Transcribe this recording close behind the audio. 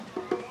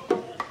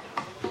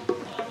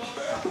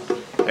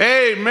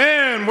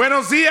Amen.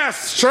 Buenos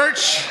días,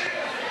 church.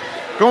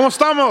 ¿Cómo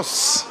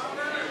estamos?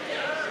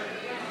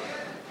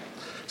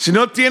 Si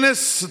no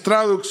tienes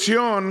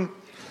traducción,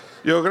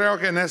 yo creo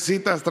que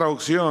necesitas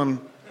traducción.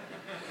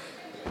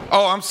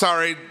 Oh, I'm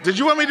sorry. Did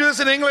you want me to do this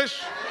in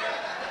English?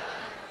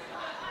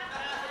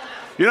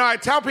 You know, I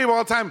tell people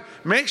all the time,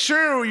 make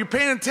sure you're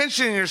paying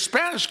attention in your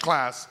Spanish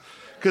class,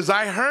 because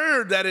I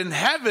heard that in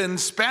heaven,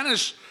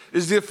 Spanish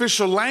is the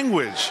official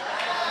language.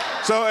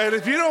 So, and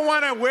if you don't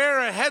want to wear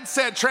a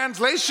headset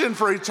translation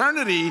for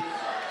eternity,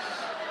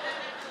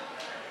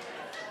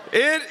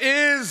 it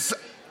is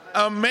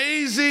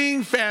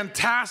amazing,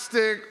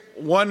 fantastic,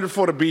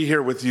 wonderful to be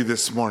here with you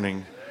this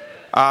morning.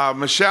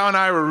 Michelle and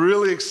I were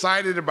really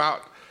excited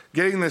about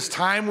getting this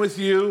time with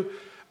you.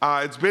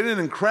 It's been an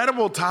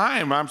incredible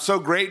time. I'm so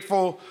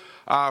grateful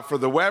for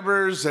the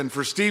Webbers and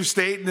for Steve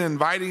Staten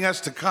inviting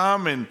us to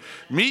come and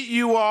meet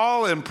you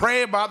all and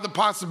pray about the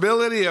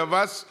possibility of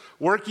us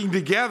working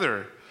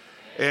together.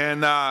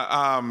 And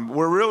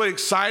we're really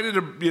excited.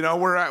 You know,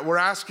 we're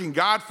asking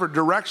God for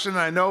direction,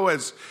 I know,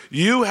 as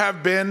you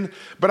have been.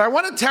 But I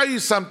want to tell you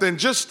something,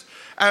 just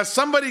as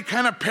somebody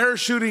kind of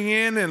parachuting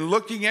in and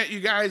looking at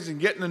you guys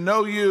and getting to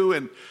know you.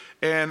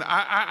 And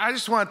I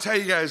just want to tell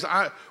you guys,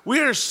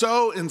 we are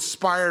so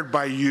inspired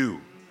by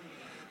you.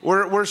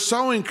 We're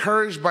so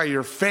encouraged by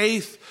your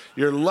faith,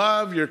 your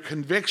love, your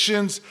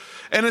convictions,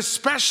 and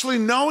especially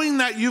knowing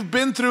that you've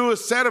been through a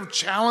set of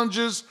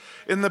challenges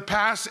in the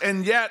past,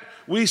 and yet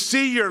we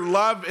see your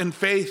love and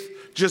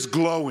faith just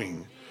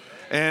glowing.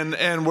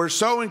 And we're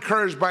so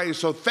encouraged by you.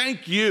 So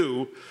thank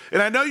you.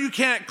 And I know you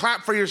can't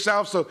clap for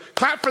yourself, so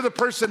clap for the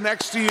person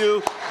next to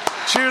you.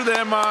 Cheer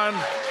them on.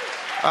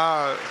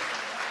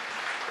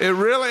 It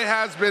really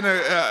has been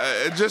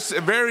just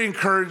very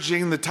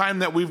encouraging, the time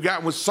that we've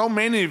gotten with so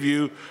many of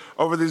you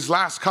over these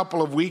last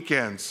couple of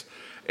weekends.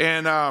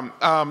 And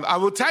I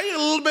will tell you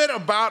a little bit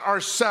about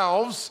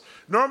ourselves.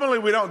 Normally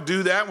we don't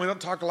do that. We don't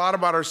talk a lot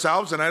about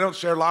ourselves, and I don't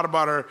share a lot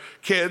about our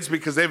kids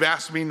because they've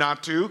asked me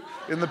not to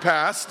in the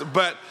past.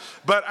 But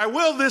I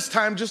will this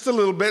time just a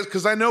little bit,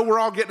 because I know we're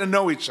all getting to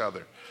know each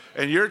other.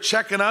 And you're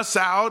checking us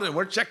out, and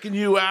we're checking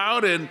you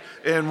out, and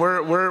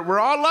we're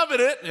all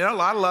loving it. You know, a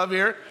lot of love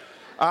here.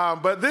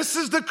 But this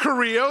is the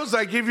Carrillos.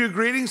 I give you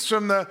greetings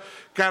from the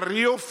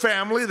Carrillo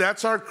family.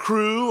 That's our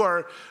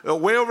crew.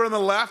 Way over on the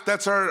left,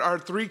 that's our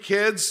three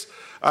kids,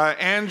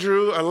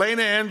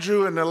 Elena,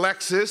 Andrew, and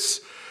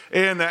Alexis.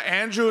 And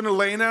Andrew and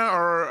Elena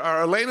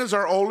Elena's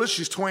our oldest.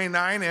 She's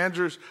 29.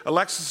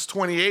 Alexis is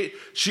 28.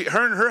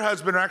 Her and her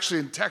husband are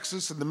actually in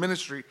Texas in the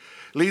ministry,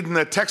 leading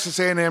the Texas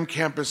A&M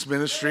campus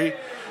ministry.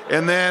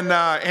 And then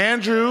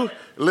Andrew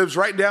lives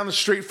right down the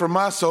street from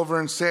us over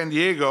in San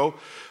Diego.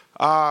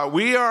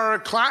 We are a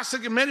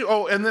classic in many.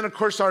 Oh, and then of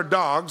course our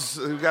dogs.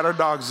 We've got our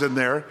dogs in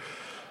there.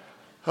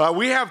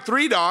 We have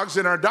 3 dogs,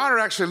 and our daughter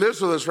actually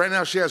lives with us right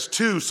now. She has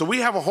 2, so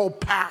we have a whole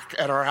pack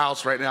at our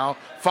house right now.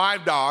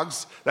 5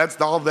 dogs. That's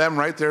all of them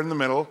right there in the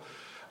middle.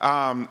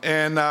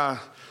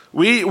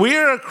 We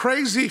are a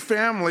crazy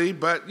family,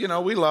 but you know,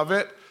 we love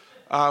it.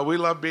 We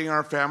love being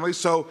our family.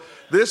 So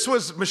this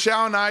was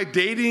Michelle and I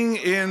dating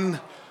in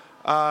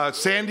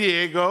San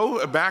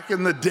Diego back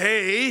in the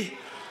day.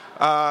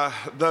 A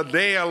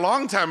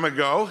long time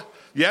ago.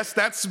 Yes,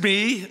 that's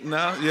me.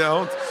 No, you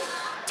know,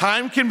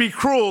 time can be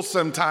cruel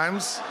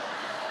sometimes.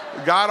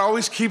 God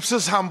always keeps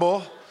us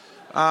humble.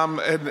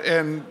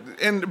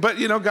 But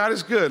you know, God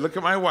is good. Look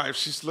at my wife.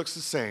 She looks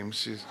the same.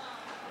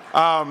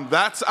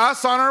 That's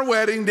us on our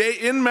wedding day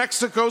in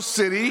Mexico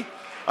City.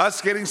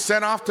 Us getting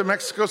sent off to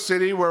Mexico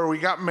City where we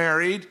got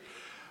married.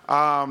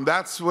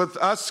 That's with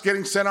us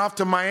getting sent off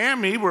to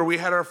Miami where we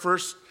had our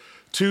first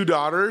 2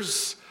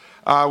 daughters.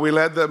 We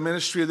led the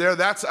ministry there.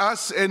 That's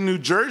us in New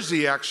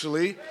Jersey,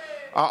 actually,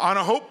 on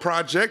a Hope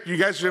Project. You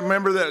guys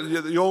remember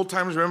that? The old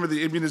timers remember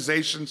the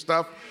immunization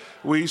stuff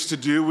we used to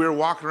do. We were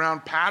walking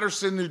around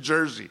Paterson, New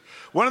Jersey,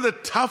 one of the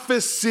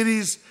toughest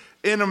cities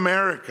in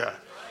America.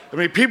 I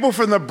mean, people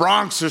from the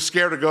Bronx are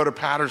scared to go to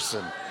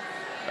Paterson.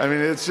 I mean,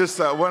 it's just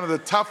one of the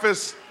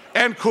toughest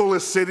and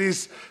coolest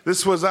cities.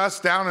 This was us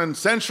down in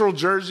central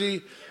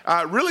Jersey,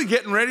 really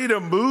getting ready to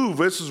move.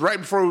 This was right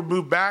before we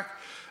moved back.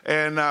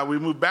 And we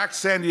moved back to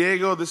San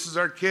Diego. This is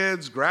our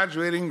kids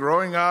graduating,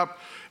 growing up,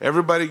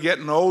 everybody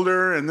getting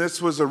older. And this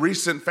was a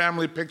recent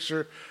family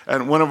picture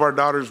at one of our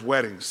daughter's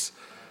weddings.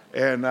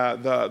 And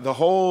the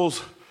whole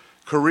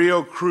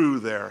Carrillo crew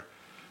there.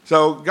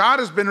 So God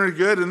has been really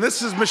good. And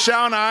this is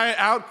Michelle and I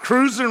out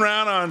cruising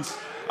around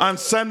on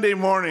Sunday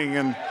morning.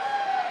 And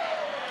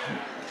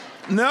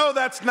no,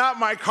 that's not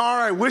my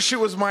car. I wish it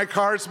was my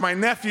car. It's my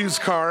nephew's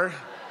car.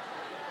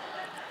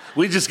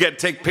 We just get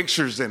to take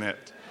pictures in it.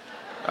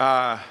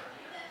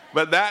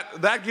 But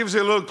that gives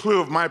you a little clue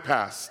of my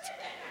past.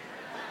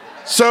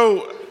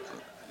 So,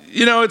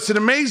 you know, it's an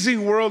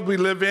amazing world we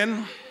live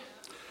in.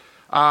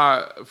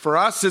 For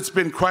us, it's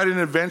been quite an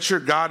adventure.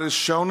 God has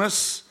shown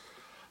us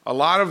a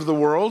lot of the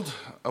world,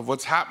 of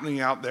what's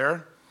happening out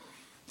there.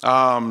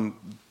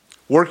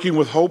 Working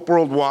with Hope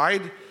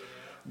Worldwide,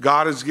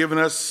 God has given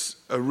us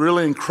a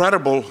really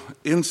incredible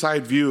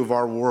inside view of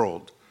our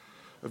world.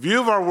 a view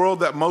of our world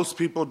that most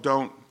people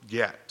don't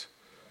get.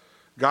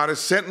 God has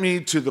sent me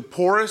to the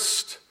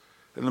poorest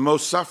and the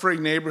most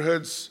suffering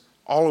neighborhoods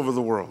all over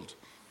the world,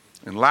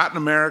 in Latin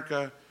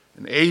America,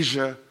 in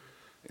Asia,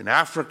 in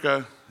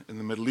Africa, in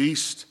the Middle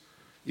East,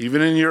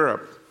 even in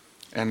Europe,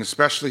 and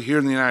especially here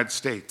in the United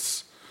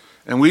States.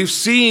 And we've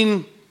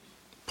seen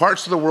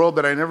parts of the world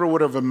that I never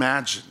would have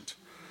imagined.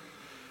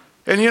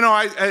 And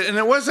and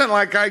it wasn't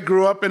like I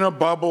grew up in a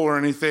bubble or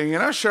anything.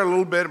 And I'll share a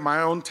little bit of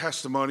my own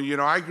testimony.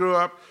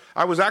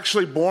 I was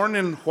actually born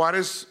in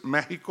Juarez,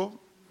 Mexico.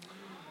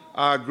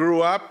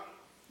 Grew up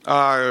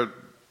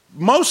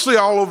mostly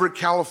all over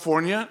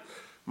California.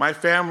 My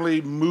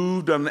family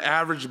moved on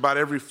average about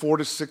every 4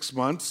 to 6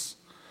 months.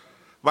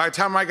 By the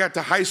time I got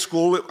to high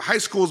school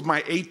is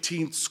my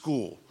 18th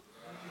school.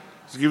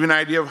 To give you an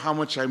idea of how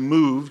much I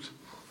moved,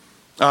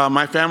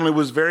 my family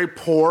was very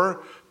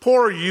poor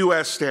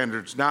U.S.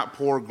 standards, not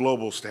poor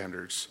global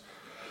standards.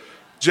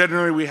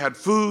 Generally, we had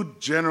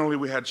food. Generally,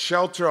 we had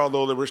shelter,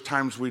 although there was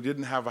times we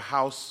didn't have a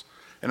house.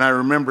 And I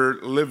remember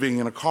living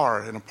in a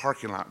car in a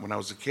parking lot when I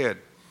was a kid.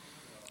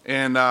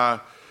 And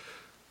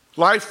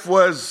life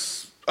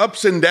was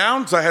ups and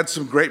downs. I had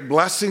some great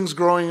blessings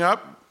growing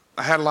up.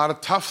 I had a lot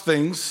of tough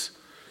things.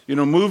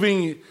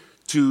 Moving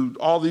to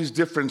all these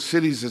different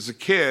cities as a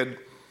kid,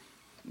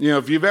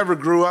 if you've ever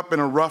grew up in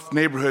a rough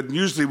neighborhood, and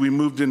usually we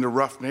moved into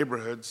rough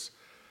neighborhoods,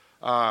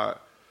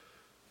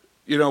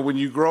 when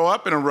you grow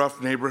up in a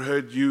rough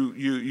neighborhood,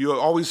 you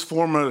always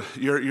form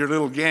your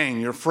little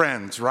gang, your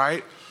friends,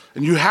 right?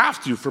 And you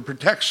have to for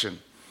protection.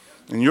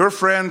 And your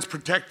friends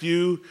protect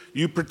you,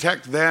 you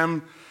protect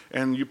them,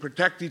 and you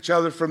protect each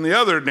other from the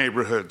other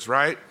neighborhoods,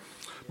 right?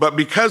 But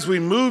because we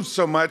moved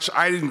so much,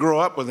 I didn't grow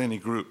up with any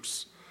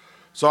groups.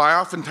 So I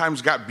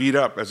oftentimes got beat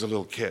up as a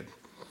little kid.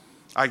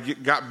 I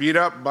got beat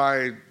up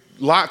by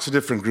lots of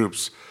different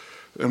groups.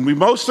 And we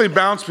mostly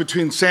bounced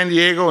between San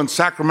Diego and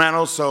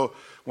Sacramento. So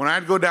when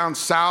I'd go down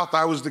south,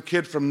 I was the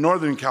kid from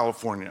Northern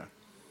California.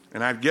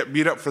 And I'd get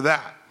beat up for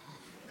that.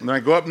 And then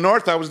I go up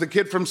north, I was the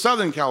kid from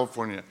Southern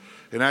California.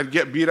 And I'd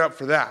get beat up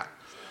for that.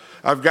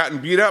 I've gotten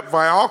beat up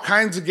by all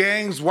kinds of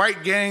gangs,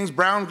 white gangs,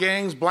 brown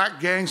gangs, black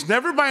gangs.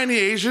 Never by any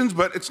Asians,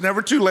 but it's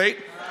never too late.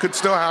 Could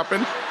still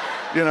happen,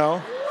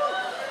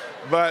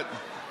 But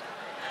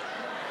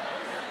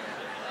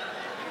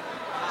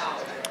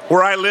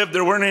where I lived,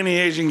 there weren't any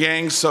Asian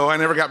gangs, so I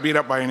never got beat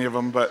up by any of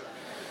them.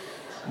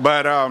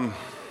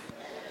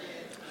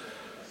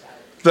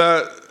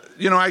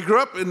 I grew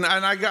up and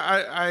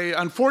I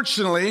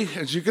unfortunately,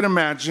 as you can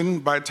imagine,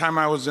 by the time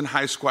I was in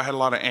high school, I had a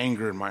lot of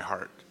anger in my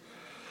heart.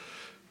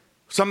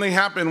 Something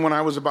happened when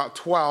I was about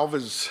 12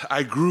 is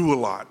I grew a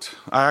lot.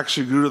 I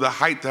actually grew to the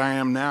height that I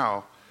am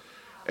now.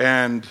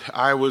 And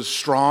I was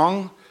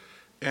strong.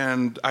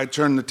 And I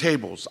turned the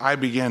tables. I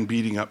began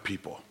beating up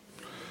people.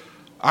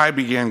 I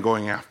began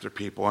going after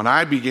people. And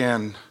I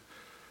began,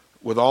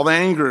 with all the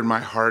anger in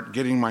my heart,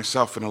 getting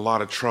myself in a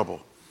lot of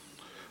trouble.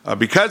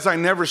 Because I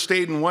never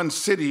stayed in one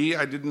city,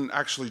 I didn't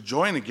actually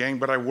join a gang,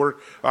 but I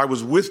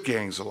was with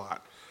gangs a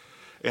lot.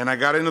 And I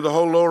got into the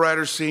whole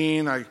lowrider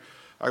scene. I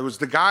was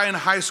the guy in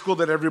high school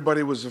that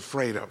everybody was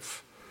afraid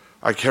of.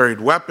 I carried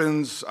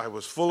weapons. I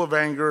was full of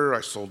anger.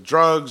 I sold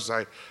drugs.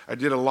 I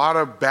did a lot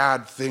of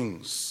bad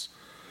things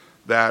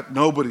that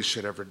nobody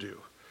should ever do.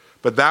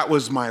 But that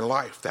was my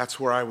life.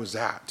 That's where I was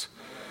at.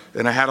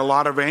 And I had a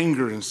lot of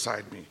anger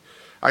inside me.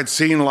 I'd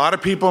seen a lot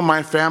of people in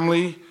my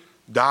family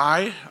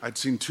die. I'd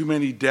seen too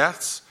many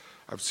deaths.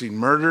 I've seen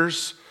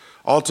murders.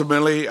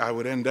 Ultimately, I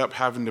would end up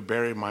having to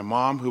bury my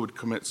mom, who would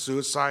commit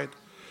suicide,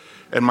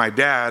 and my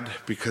dad,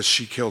 because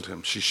she killed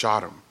him. She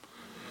shot him.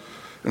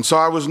 And so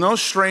I was no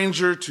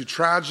stranger to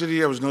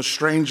tragedy. I was no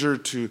stranger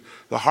to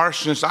the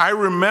harshness. I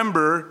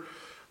remember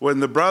when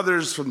the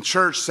brothers from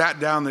church sat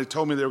down, they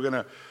told me they were going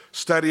to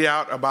study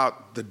out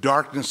about the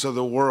darkness of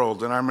the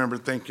world. And I remember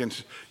thinking,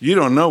 you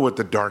don't know what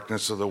the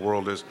darkness of the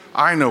world is.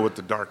 I know what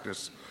the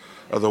darkness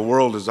of the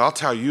world is. I'll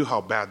tell you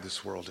how bad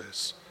this world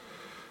is.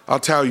 I'll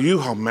tell you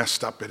how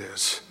messed up it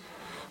is.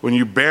 When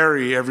you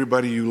bury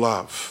everybody you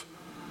love.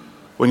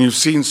 When you've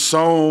seen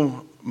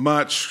so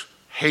much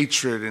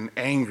hatred and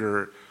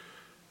anger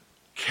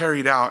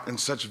carried out in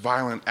such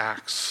violent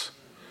acts.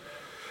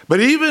 But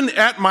even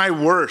at my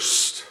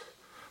worst,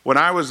 when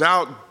I was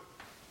out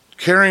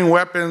carrying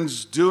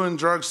weapons, doing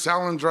drugs,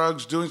 selling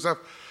drugs, doing stuff,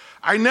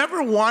 I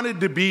never wanted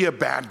to be a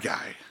bad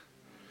guy.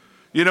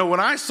 When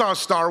I saw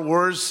Star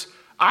Wars,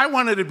 I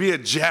wanted to be a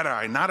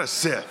Jedi, not a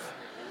Sith.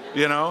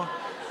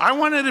 I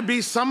wanted to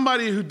be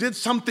somebody who did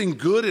something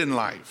good in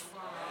life.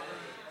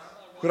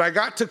 But I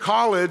got to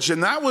college,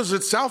 and that was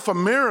itself a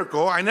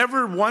miracle. I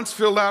never once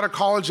filled out a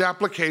college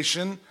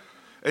application,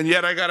 and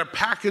yet I got a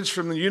package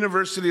from the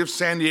University of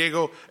San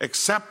Diego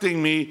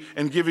accepting me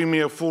and giving me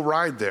a full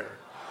ride there.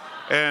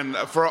 And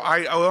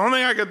the only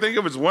thing I could think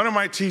of is one of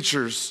my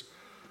teachers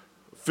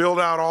filled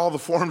out all the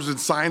forms and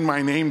signed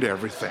my name to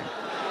everything.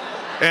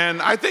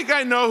 And I think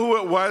I know who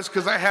it was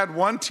because I had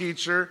one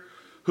teacher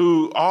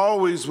who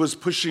always was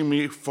pushing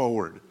me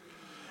forward.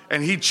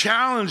 And he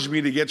challenged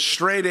me to get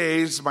straight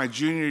A's my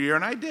junior year,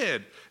 and I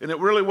did. And it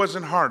really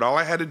wasn't hard. All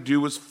I had to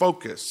do was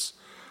focus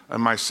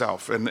on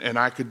myself, and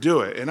I could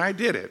do it, and I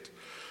did it.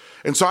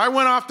 And so I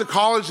went off to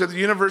college at the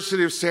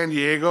University of San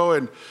Diego,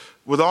 and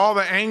with all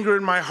the anger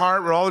in my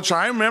heart, with all the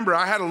I remember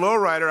I had a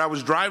lowrider. I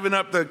was driving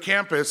up the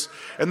campus,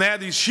 and they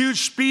had these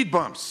huge speed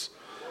bumps.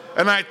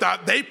 And I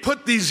thought, they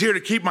put these here to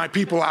keep my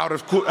people out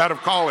of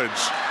college,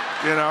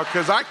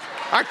 because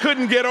I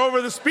couldn't get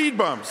over the speed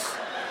bumps.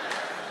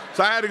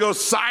 So I had to go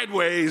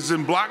sideways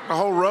and block the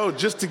whole road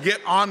just to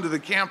get onto the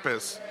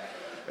campus.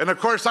 And of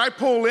course, I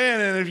pull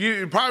in,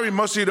 and probably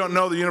most of you don't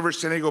know the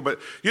University of San Diego, but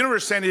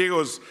University of San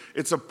Diego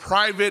it's a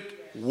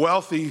private,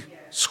 wealthy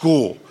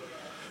school.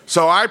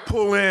 So I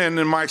pull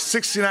in my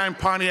 69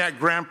 Pontiac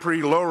Grand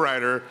Prix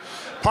lowrider,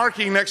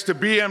 parking next to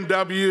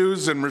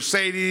BMWs and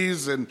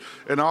Mercedes and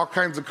all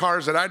kinds of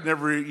cars that I'd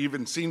never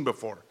even seen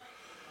before.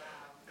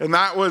 And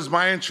that was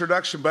my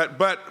introduction.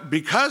 But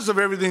because of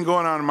everything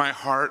going on in my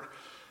heart,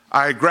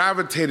 I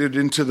gravitated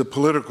into the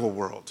political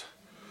world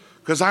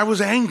because I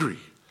was angry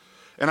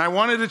and I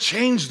wanted to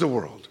change the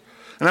world.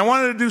 And I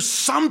wanted to do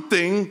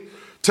something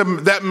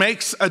that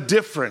makes a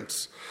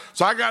difference.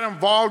 So I got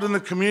involved in the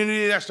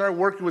community. I started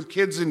working with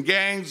kids in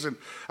gangs, and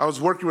I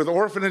was working with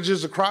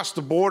orphanages across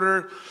the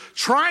border,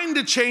 trying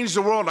to change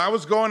the world. I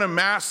was going to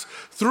Mass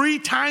 3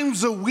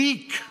 times a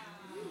week.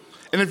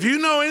 And if you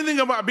know anything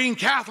about being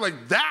Catholic,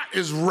 that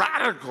is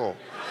radical,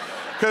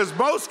 because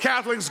most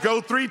Catholics go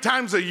 3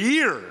 times a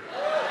year.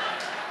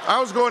 I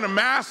was going to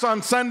Mass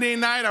on Sunday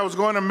night. I was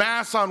going to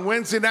Mass on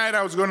Wednesday night.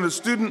 I was going to the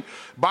student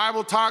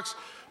Bible talks,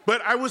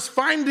 but I was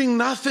finding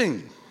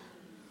nothing.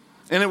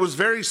 And it was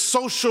very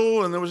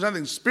social, and there was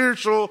nothing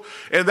spiritual.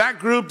 And that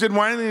group didn't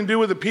want anything to do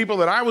with the people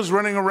that I was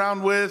running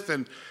around with.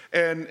 And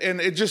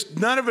it just,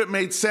 none of it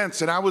made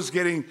sense. And I was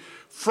getting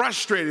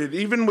frustrated,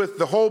 even with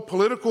the whole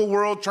political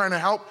world, trying to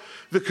help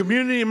the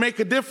community and make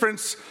a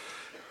difference.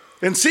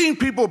 And seeing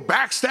people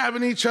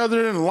backstabbing each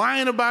other and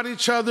lying about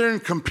each other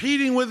and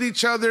competing with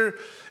each other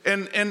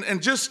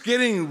and just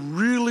getting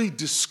really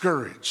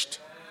discouraged.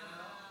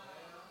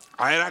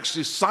 I had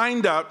actually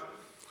signed up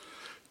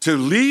to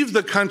leave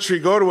the country,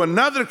 go to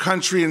another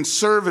country, and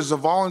serve as a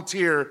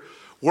volunteer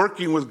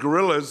working with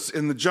gorillas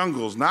in the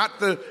jungles.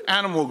 Not the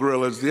animal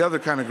gorillas, the other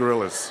kind of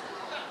gorillas.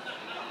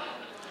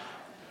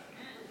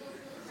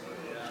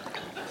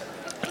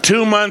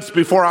 2 months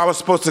before I was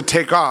supposed to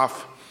take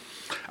off,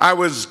 I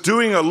was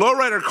doing a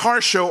lowrider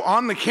car show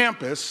on the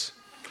campus,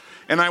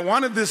 and I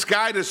wanted this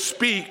guy to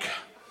speak,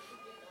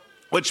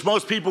 which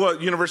most people at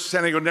University of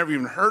San Diego never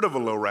even heard of a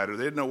lowrider.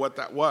 They didn't know what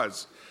that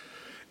was.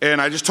 And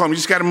I just told him, you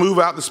just got to move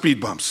out the speed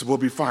bumps. We'll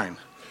be fine.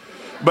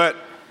 But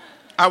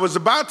I was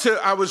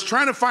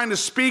trying to find a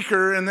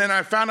speaker, and then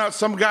I found out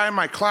some guy in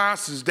my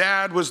class, his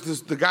dad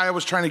was the guy I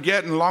was trying to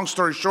get, and long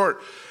story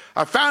short,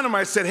 I found him.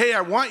 I said, hey,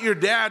 I want your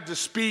dad to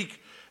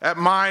speak at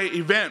my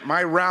event,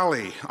 my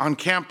rally on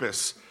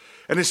campus.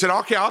 And he said,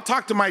 okay, I'll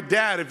talk to my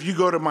dad if you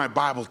go to my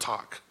Bible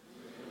talk.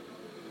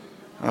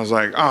 I was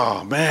like,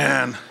 oh,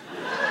 man.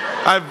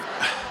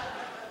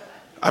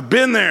 I've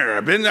been there.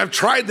 I've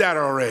tried that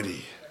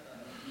already.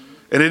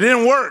 And it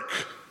didn't work.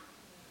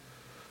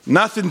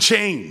 Nothing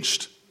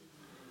changed.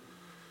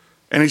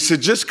 And he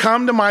said, just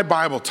come to my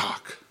Bible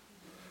talk.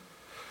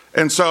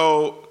 And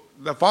so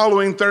the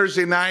following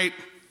Thursday night,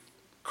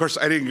 of course,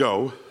 I didn't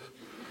go.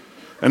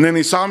 And then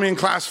he saw me in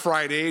class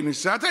Friday, and he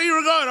said, I thought you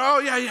were going. Oh,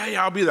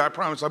 yeah, I'll be there. I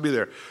promise I'll be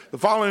there. The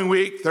following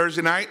week,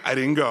 Thursday night, I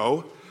didn't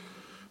go.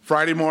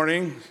 Friday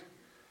morning,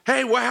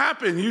 hey, what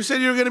happened? You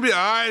said you were going to be,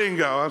 I didn't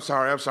go. I'm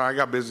sorry, I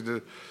got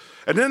busy.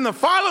 And then the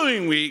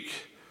following week,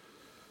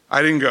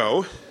 I didn't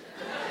go.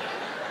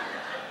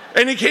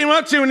 And he came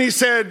up to me and he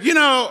said,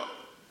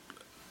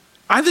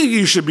 I think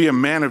you should be a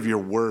man of your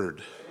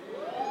word.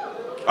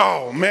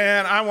 Oh,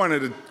 man, I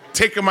wanted to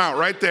take him out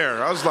right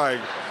there. I was like,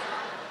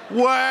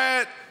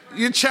 what?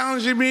 You're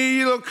challenging me,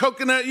 you little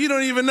coconut? You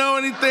don't even know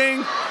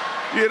anything,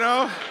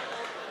 I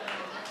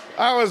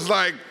was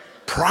like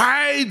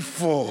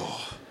prideful.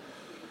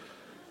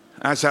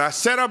 I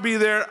said I'll be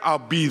there, I'll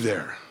be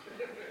there.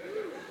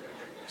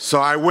 So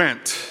I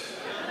went.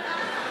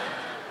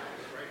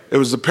 It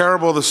was the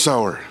parable of the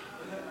sower.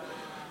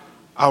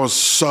 I was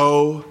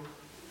so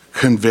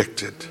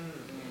convicted.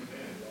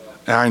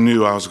 And I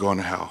knew I was going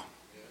to hell.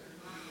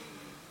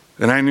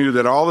 And I knew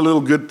that all the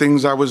little good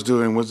things I was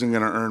doing wasn't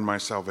going to earn my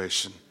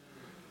salvation.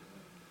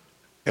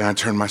 And I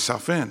turned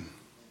myself in.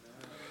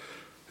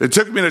 They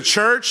took me to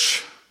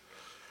church,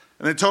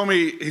 and he told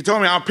me,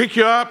 I'll pick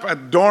you up at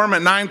the dorm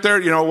at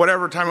 9:30,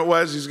 whatever time it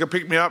was, he's going to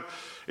pick me up.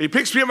 He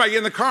picks me up, I get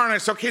in the car, and I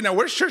said, okay, now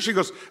where's church? He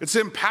goes, it's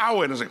in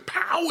Poway. And I was like,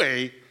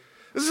 Poway?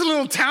 This is a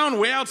little town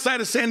way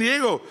outside of San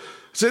Diego. I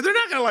said, they're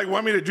not going to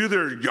want me to do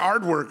their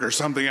yard work or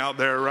something out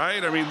there,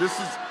 right? I mean,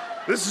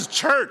 this is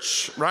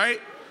church, right?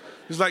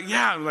 He's like,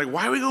 yeah. I'm like,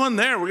 why are we going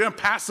there? We're going to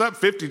pass up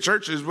 50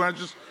 churches. We're going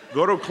to just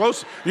go to a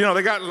close. They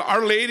got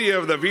Our Lady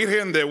of the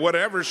Virgen, the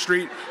whatever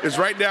street is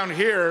right down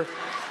here.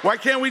 Why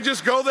can't we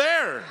just go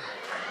there?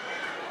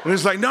 And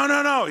he's like,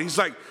 no. He's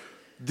like,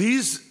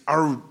 these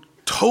are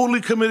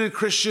totally committed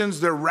Christians.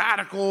 They're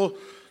radical.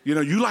 You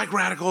know, you like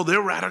radical,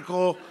 they're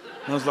radical.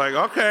 And I was like,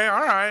 okay,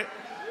 all right.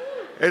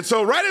 And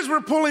so right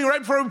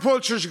before we pull the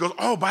church, she goes,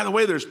 oh, by the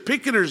way, there's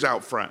picketers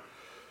out front.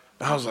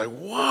 And I was like,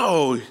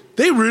 whoa,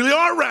 they really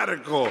are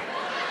radical.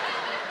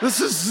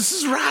 This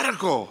is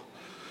radical.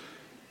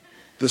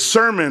 The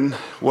sermon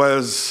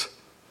was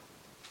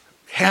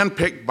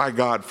handpicked by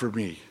God for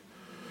me.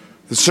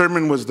 The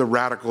sermon was the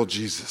radical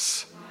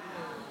Jesus.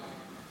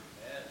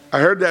 I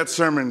heard that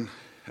sermon,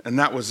 and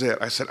that was it.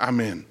 I said, I'm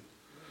in.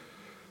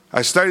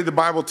 I studied the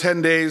Bible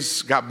 10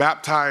 days, got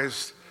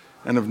baptized,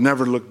 and have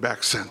never looked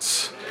back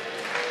since.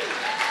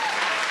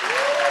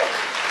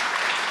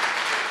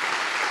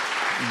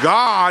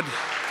 God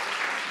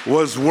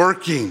was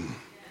working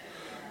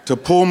to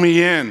pull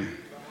me in,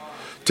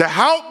 to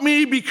help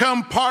me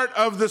become part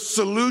of the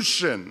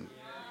solution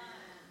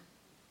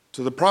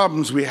to the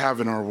problems we have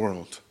in our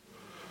world.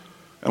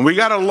 And we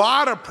got a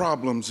lot of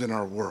problems in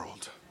our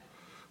world.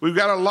 We've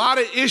got a lot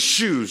of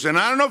issues. And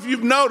I don't know if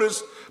you've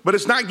noticed, but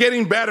it's not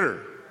getting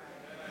better.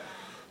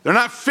 They're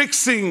not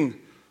fixing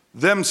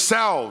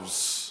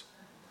themselves.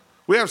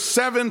 We have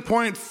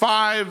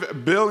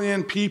 7.5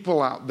 billion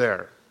people out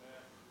there.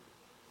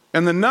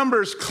 And the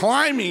number's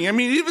climbing. I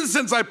mean, even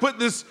since I put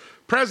this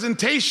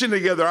presentation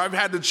together, I've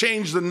had to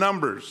change the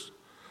numbers.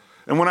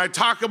 And when I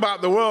talk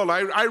about the world,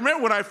 I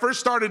remember when I first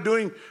started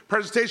doing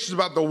presentations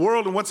about the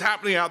world and what's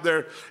happening out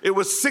there, it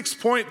was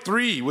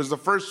 6.3 was the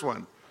first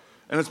one.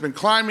 And it's been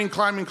climbing,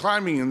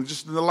 and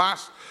just in the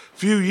last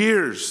few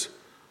years.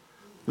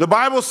 The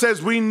Bible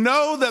says we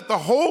know that the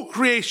whole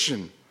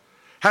creation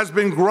has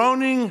been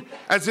groaning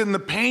as in the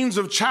pains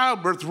of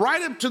childbirth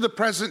right up to the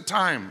present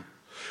time.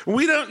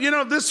 We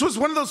don't, this was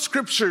one of those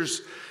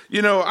scriptures,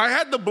 I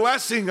had the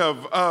blessing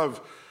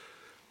of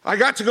I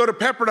got to go to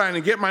Pepperdine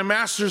and get my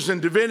master's in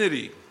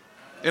divinity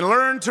and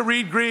learn to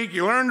read Greek,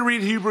 you learn to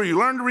read Hebrew, you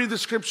learn to read the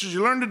scriptures,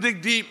 you learn to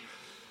dig deep.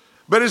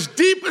 But as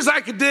deep as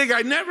I could dig,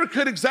 I never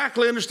could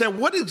exactly understand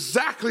what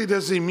exactly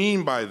does he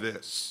mean by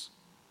this.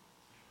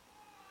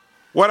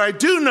 What I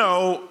do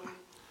know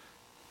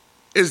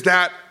is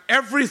that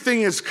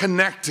everything is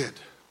connected.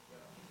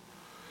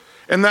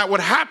 And that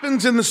what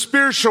happens in the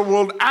spiritual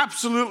world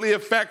absolutely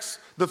affects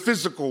the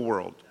physical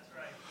world.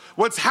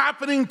 What's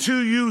happening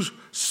to you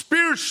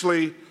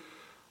spiritually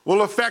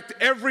will affect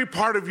every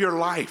part of your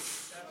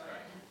life.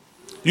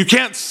 You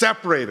can't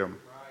separate them.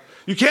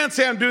 You can't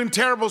say I'm doing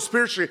terrible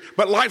spiritually,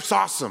 but life's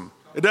awesome.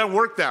 It doesn't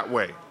work that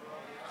way.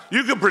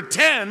 You can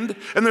pretend,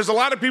 and there's a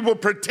lot of people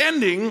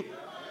pretending,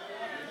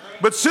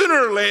 but sooner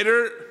or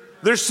later,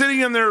 they're sitting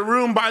in their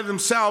room by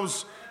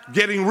themselves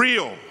getting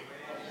real.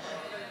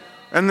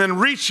 And then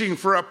reaching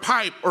for a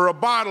pipe or a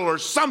bottle or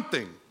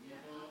something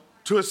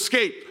to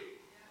escape.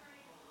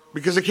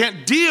 Because they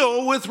can't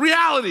deal with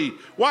reality.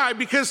 Why?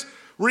 Because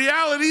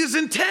reality is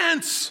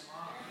intense.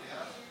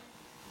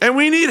 And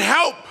we need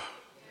help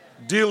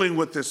dealing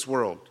with this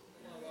world.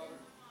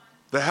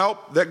 The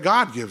help that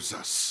God gives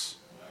us.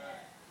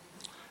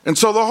 And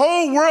so the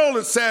whole world,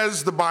 it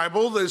says, the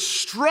Bible, is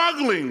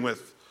struggling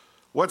with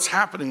what's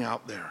happening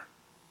out there.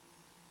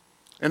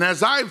 And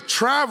as I've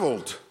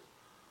traveled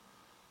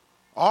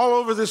all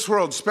over this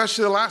world,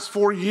 especially the last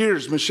 4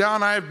 years, Michelle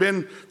and I have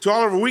been to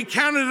all over. We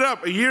counted it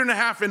up a year and a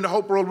half into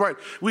Hope Worldwide.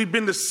 We've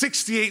been to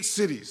 68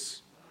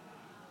 cities.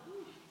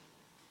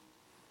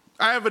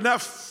 I have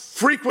enough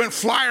frequent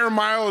flyer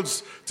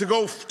miles to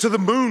go to the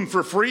moon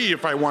for free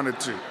if I wanted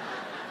to.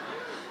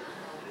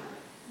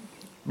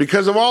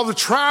 Because of all the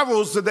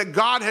travels that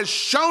God has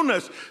shown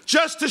us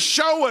just to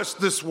show us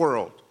this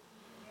world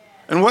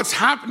and what's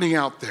happening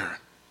out there.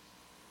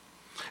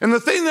 And the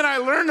thing that I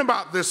learned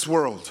about this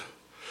world,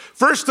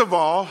 first of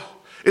all,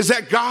 is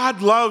that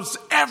God loves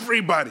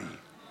everybody.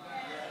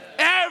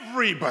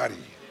 Everybody.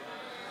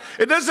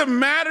 It doesn't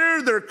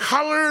matter their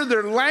color,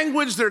 their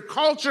language, their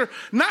culture,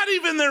 not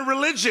even their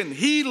religion.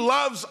 He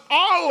loves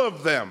all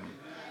of them.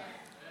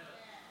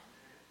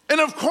 And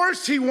of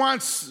course, he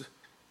wants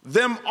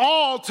them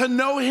all to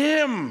know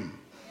him.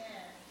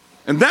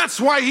 And that's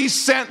why he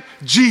sent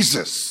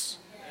Jesus.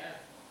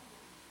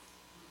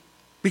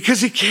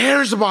 Because he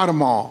cares about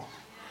them all.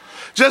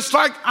 Just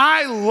like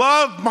I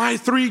love my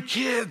 3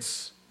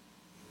 kids.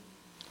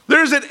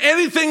 There isn't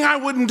anything I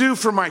wouldn't do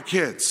for my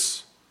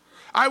kids.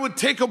 I would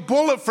take a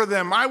bullet for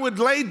them. I would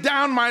lay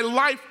down my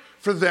life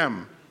for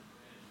them.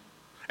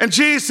 And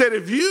Jesus said,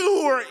 if you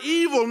who are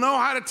evil know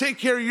how to take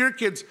care of your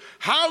kids,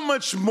 how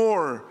much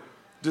more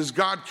does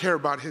God care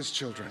about his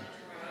children?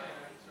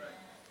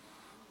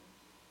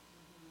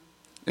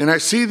 And I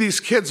see these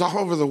kids all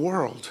over the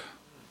world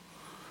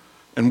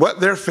and what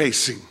they're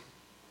facing.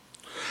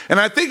 And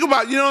I think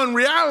about, in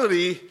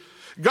reality,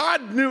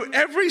 God knew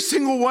every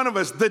single one of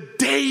us the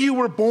day you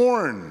were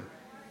born.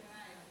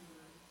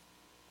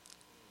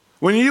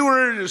 When you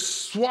were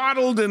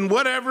swaddled in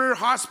whatever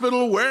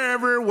hospital,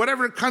 wherever,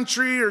 whatever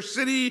country or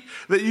city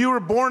that you were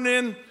born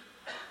in,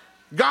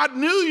 God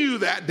knew you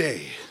that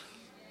day.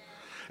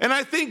 And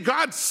I think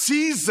God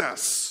sees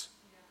us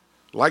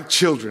like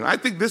children. I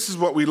think this is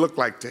what we look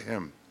like to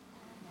him.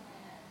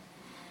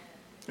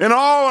 in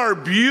all our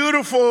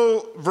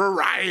beautiful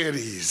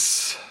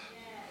varieties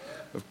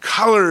of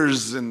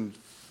colors and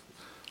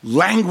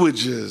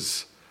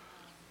languages.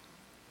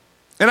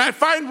 And I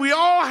find we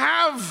all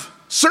have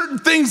certain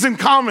things in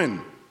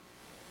common.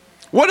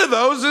 One of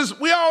those is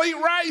we all eat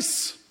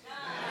rice.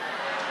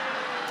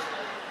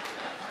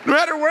 No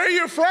matter where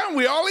you're from,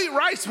 we all eat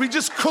rice. We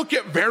just cook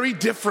it very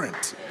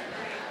different.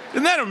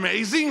 Isn't that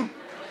amazing?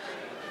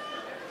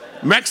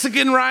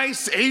 Mexican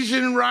rice,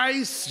 Asian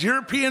rice,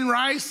 European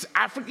rice,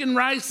 African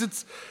rice.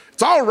 It's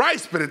all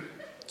rice, but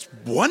it's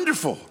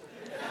wonderful.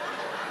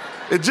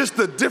 It's just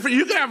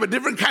you can have a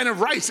different kind of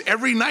rice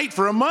every night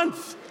for a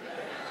month.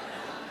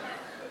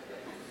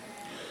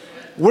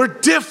 We're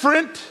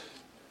different,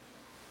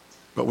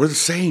 but we're the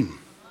same.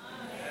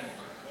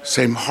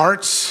 Same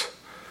hearts,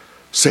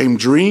 same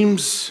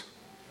dreams.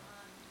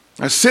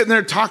 I was sitting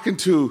there talking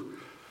to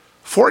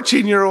a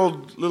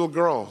 14-year-old little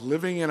girl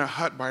living in a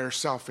hut by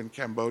herself in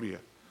Cambodia.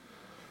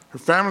 Her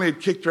family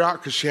had kicked her out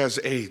because she has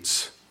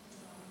AIDS.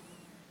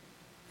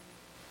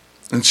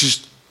 And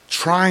she's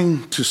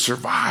trying to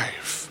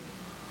survive.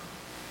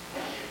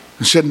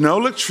 And she had no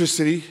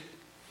electricity.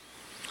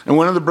 And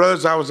one of the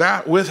brothers I was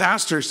with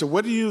asked her, he said,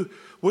 what do you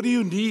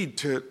need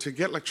to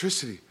get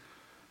electricity?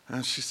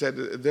 And she said,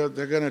 they're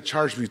going to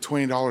charge me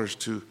 $20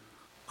 to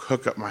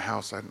hook up my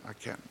house. I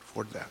can't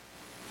afford that.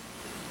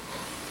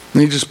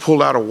 And he just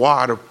pulled out a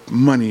wad of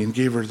money and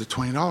gave her the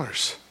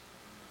 $20.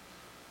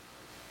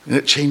 And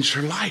it changed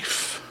her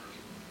life.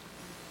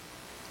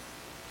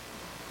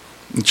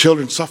 And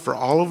children suffer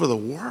all over the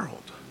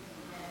world.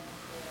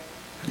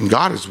 And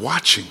God is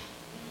watching.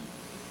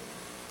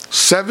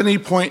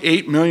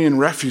 70.8 million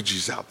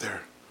refugees out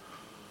there.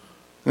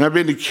 And I've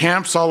been to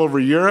camps all over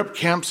Europe,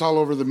 camps all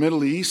over the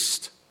Middle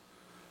East.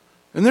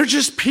 And they're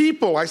just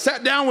people. I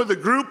sat down with a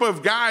group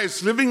of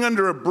guys living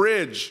under a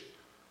bridge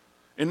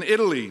in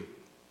Italy.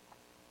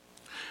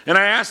 And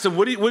I asked them,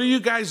 what do you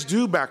guys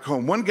do back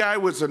home? One guy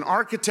was an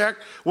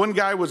architect. One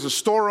guy was a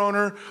store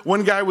owner.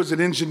 One guy was an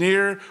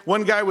engineer.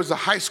 One guy was a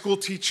high school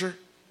teacher.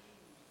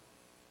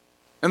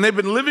 And they've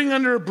been living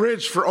under a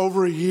bridge for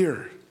over a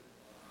year.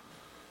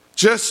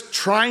 Just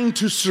trying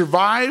to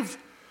survive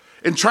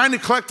and trying to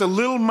collect a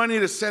little money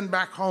to send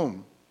back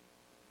home.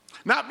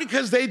 Not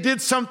because they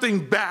did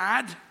something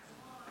bad,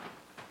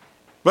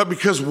 but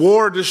because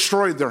war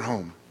destroyed their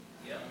home.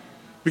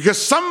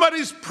 Because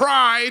somebody's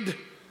pride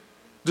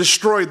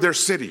destroyed their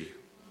city.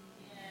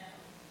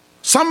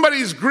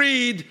 Somebody's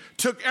greed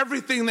took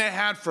everything they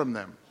had from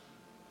them.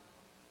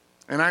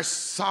 And I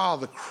saw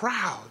the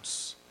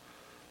crowds,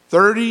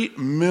 30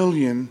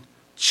 million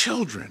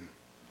children.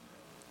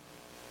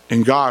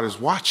 And God is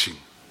watching.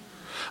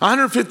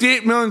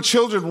 158 million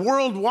children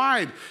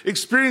worldwide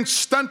experience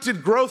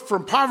stunted growth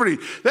from poverty.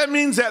 That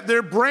means that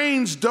their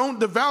brains don't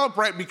develop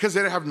right because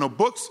they have no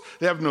books,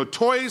 they have no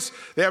toys,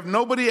 they have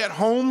nobody at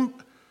home.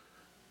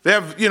 They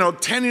have,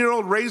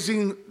 10-year-old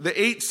raising the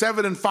 8,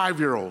 7, and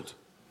 5-year-old.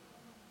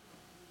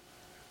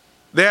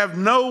 They have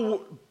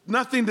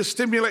nothing to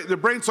stimulate their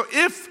brain. So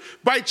if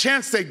by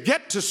chance they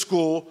get to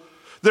school,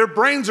 their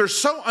brains are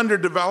so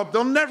underdeveloped,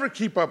 they'll never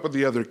keep up with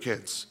the other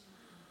kids.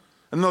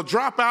 And they'll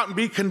drop out and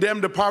be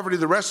condemned to poverty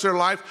the rest of their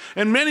life.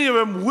 And many of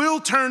them will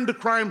turn to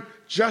crime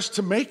just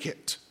to make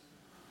it.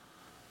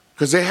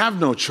 Because they have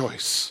no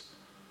choice.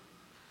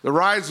 The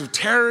rise of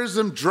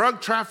terrorism,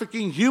 drug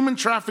trafficking, human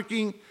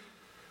trafficking,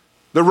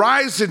 the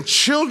rise in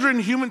children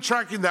human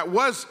trafficking that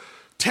was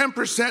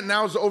 10%,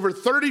 now is over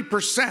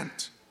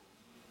 30%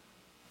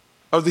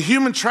 of the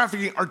human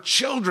trafficking are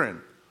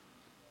children.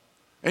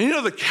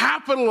 And the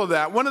capital of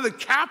that, one of the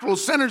capital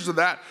centers of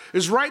that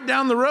is right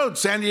down the road,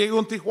 San Diego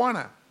and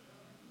Tijuana.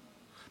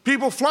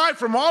 People fly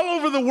from all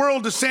over the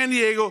world to San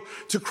Diego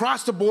to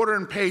cross the border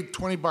and pay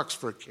 $20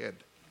 for a kid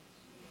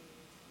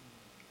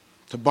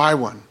to buy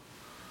one.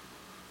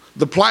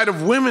 The plight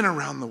of women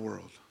around the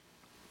world.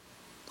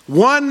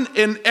 1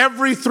 in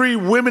every 3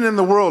 women in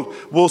the world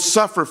will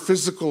suffer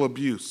physical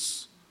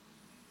abuse.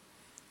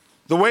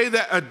 The way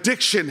that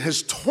addiction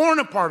has torn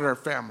apart our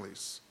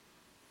families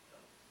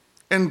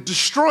and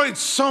destroyed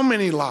so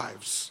many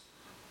lives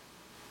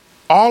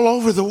all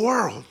over the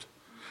world.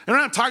 And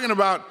we're not talking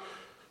about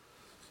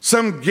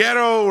some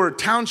ghetto or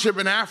township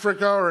in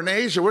Africa or in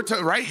Asia. We're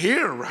talking right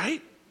here,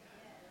 right?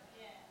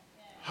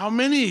 How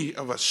many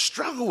of us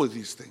struggle with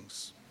these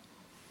things?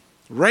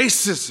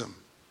 Racism,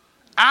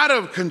 out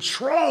of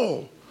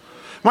control.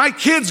 My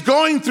kids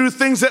going through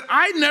things that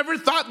I never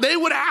thought they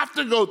would have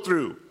to go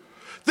through.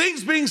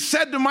 Things being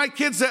said to my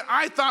kids that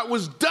I thought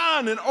was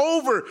done and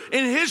over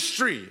in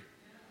history.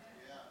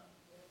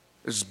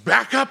 It's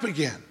back up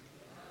again.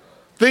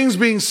 Things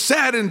being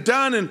said and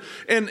done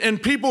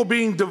and people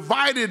being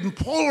divided and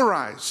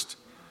polarized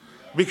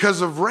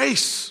because of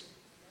race,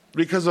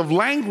 because of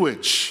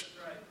language.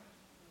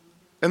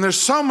 And there's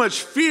so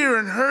much fear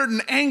and hurt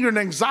and anger and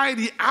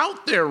anxiety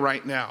out there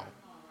right now.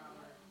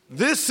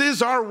 This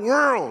is our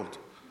world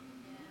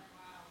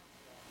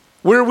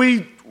where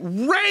we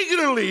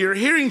regularly are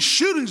hearing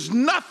shootings.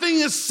 Nothing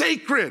is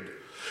sacred.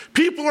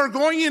 People are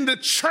going into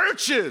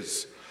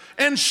churches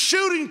and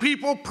shooting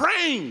people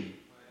praying.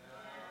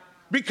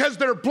 because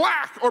they're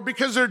black or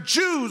because they're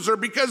Jews or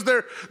because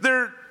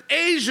they're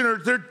Asian or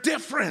they're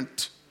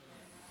different.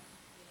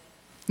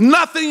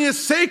 Nothing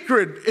is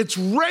sacred. It's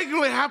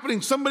regularly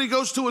happening. Somebody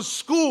goes to a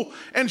school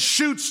and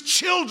shoots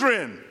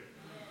children.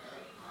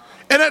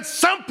 And at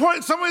some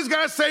point, somebody's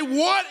got to say,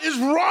 what is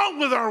wrong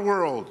with our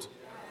world?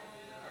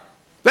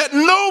 That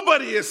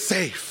nobody is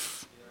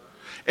safe.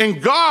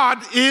 And God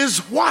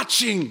is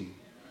watching.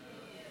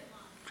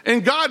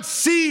 And God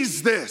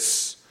sees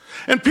this.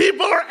 And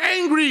people are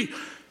angry.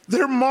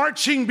 They're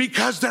marching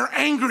because they're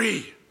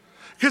angry.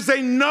 Because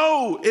they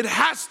know it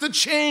has to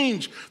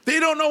change. They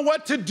don't know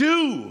what to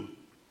do.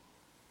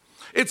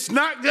 It's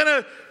not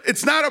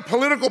a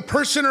political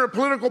person or a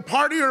political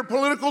party or a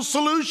political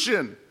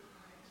solution.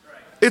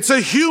 It's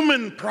a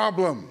human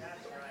problem.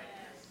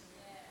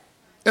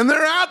 And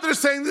they're out there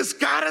saying, this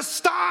gotta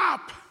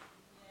stop.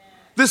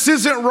 This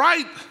isn't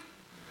right.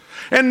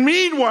 And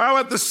meanwhile,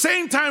 at the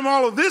same time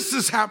all of this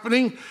is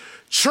happening,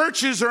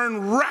 churches are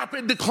in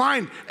rapid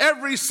decline.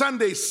 Every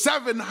Sunday,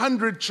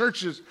 700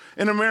 churches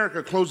in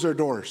America close their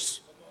doors.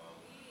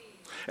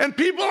 And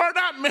people are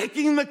not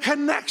making the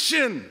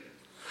connection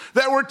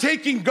that we're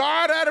taking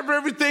God out of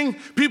everything.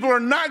 People are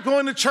not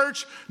going to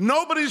church.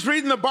 Nobody's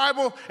reading the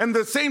Bible. And at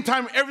the same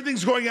time,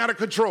 everything's going out of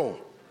control.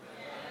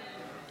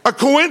 A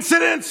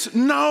coincidence?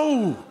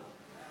 No.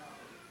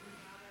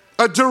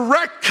 A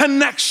direct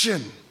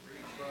connection.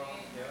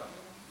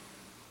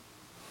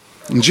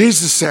 And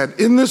Jesus said,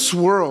 in this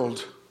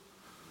world,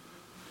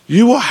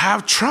 you will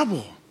have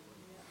trouble.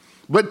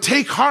 But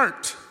take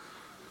heart.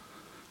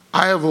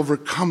 I have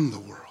overcome the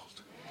world.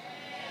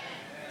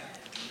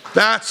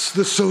 That's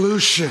the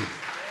solution.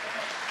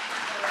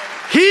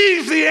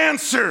 He's the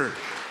answer.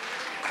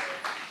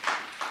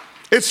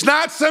 It's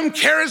not some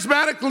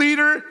charismatic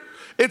leader.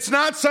 It's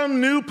not some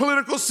new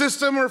political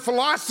system or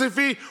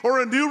philosophy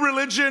or a new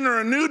religion or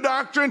a new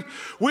doctrine.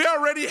 We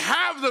already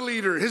have the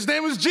leader. His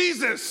name is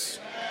Jesus.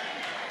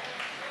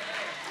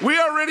 We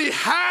already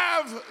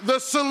have the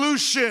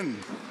solution.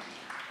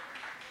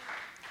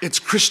 It's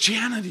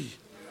Christianity.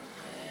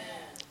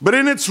 But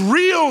in its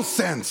real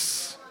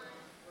sense.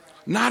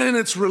 Not in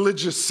its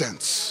religious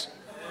sense.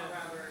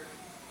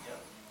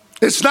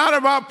 It's not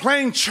about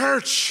playing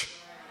church.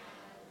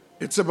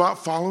 It's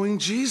about following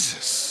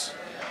Jesus.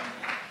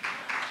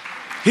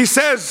 He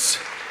says,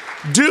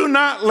 do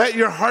not let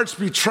your hearts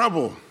be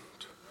troubled.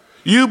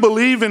 You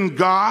believe in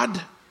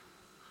God.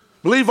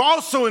 Believe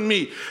also in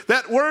me.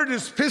 That word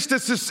is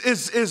pistis,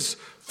 is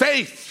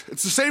faith.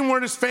 It's the same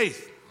word as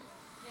faith.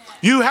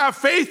 You have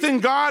faith in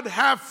God,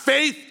 have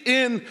faith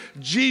in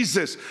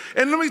Jesus.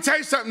 And let me tell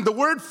you something. The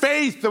word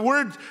faith, the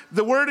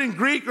word in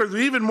Greek, or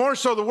even more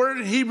so, the word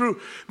in Hebrew,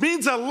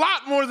 means a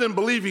lot more than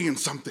believing in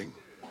something.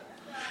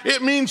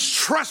 It means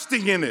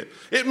trusting in it.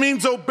 It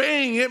means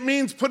obeying. It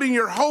means putting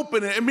your hope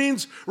in it. It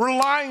means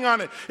relying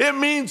on it. It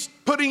means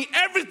putting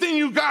everything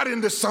you got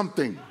into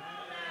something.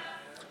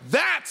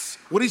 That's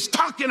what he's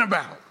talking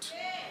about.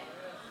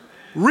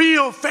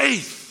 Real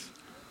faith.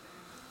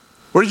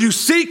 Where you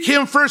seek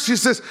him first. He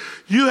says,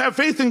 you have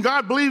faith in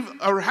God, believe,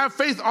 or have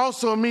faith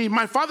also in me.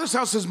 My Father's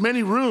house has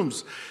many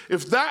rooms.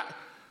 If that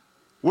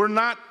were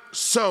not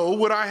so,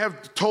 would I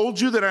have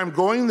told you that I'm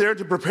going there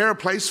to prepare a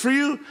place for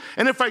you?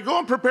 And if I go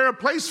and prepare a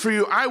place for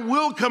you, I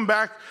will come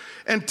back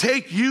and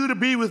take you to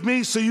be with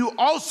me so you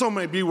also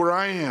may be where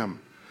I am.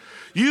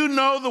 You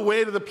know the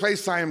way to the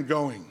place I am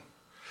going.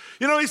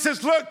 You know, he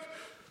says, look,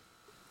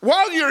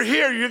 while you're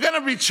here, you're going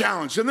to be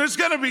challenged and there's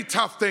going to be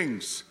tough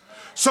things.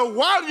 So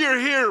while you're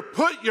here,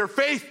 put your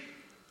faith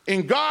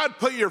in God,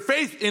 put your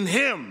faith in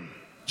him,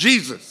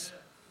 Jesus.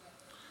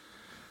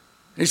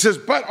 He says,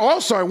 but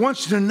also I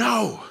want you to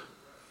know,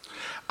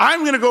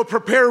 I'm going to go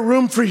prepare a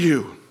room for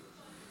you.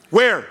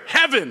 Where?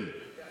 Heaven.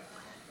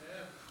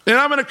 And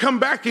I'm going to come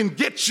back and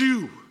get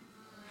you.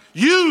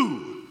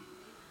 You.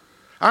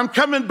 I'm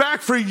coming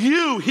back for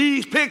you.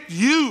 He picked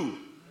you.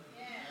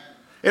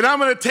 And I'm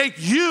going to take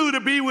you to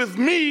be with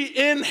me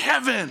in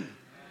heaven.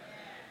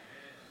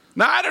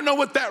 Now, I don't know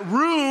what that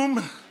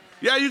room,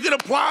 yeah, you can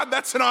applaud.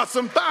 That's an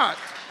awesome thought.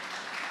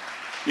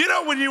 You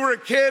know, when you were a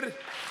kid,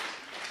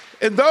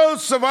 and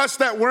those of us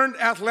that weren't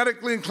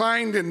athletically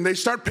inclined, and they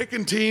start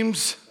picking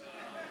teams,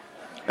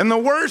 and the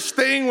worst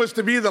thing was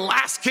to be the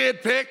last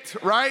kid picked,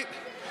 right?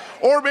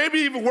 Or maybe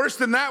even worse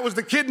than that was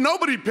the kid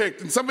nobody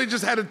picked, and somebody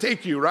just had to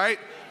take you, right?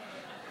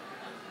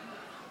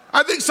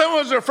 I think some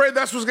of us are afraid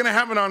that's what's going to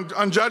happen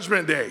on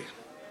Judgment Day.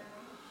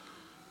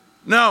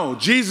 No,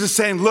 Jesus is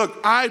saying, look,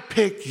 I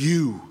pick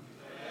you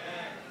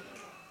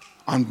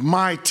on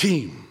my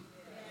team.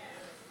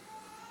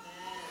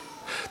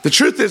 The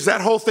truth is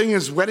that whole thing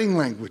is wedding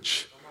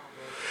language.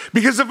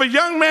 Because if a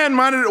young man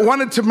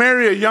wanted to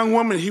marry a young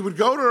woman, he would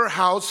go to her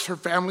house, her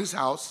family's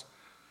house.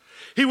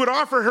 He would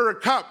offer her a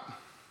cup.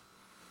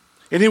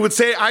 And he would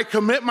say, I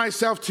commit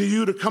myself to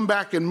you to come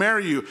back and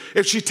marry you.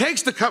 If she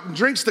takes the cup and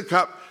drinks the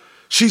cup,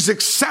 she's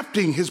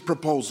accepting his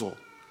proposal.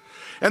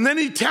 And then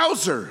he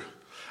tells her,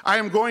 I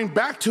am going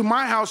back to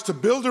my house to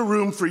build a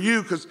room for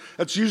you, because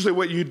that's usually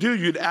what you do.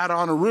 You'd add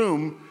on a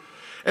room.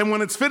 And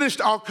when it's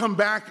finished, I'll come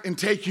back and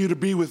take you to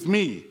be with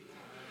me.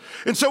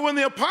 And so when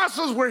the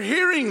apostles were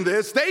hearing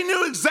this, they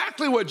knew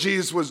exactly what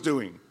Jesus was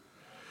doing.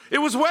 It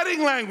was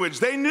wedding language.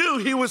 They knew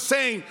he was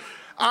saying,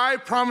 I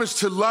promise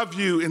to love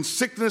you in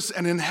sickness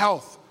and in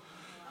health,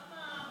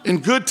 in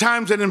good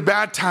times and in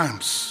bad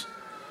times.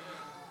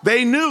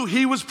 They knew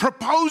he was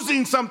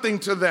proposing something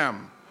to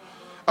them,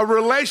 a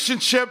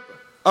relationship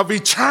of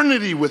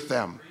eternity with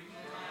them.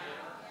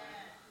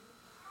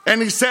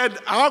 And he said,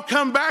 I'll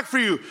come back for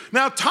you.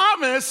 Now,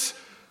 Thomas,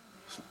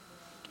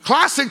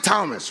 classic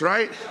Thomas,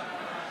 right?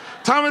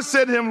 Thomas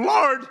said to him,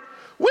 Lord,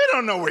 we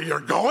don't know where you're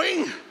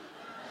going.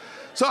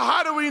 So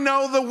how do we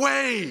know the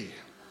way?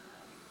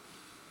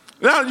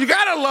 Now, you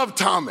got to love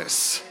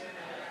Thomas.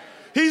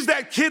 He's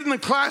that kid in the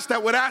class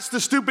that would ask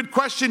the stupid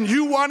question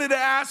you wanted to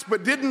ask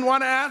but didn't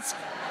want to ask.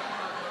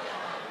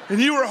 And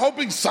you were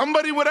hoping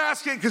somebody would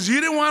ask it because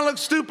you didn't want to look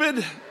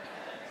stupid.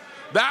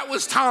 That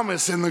was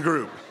Thomas in the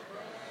group.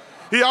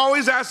 He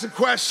always asked a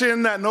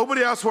question that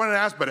nobody else wanted to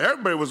ask, but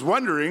everybody was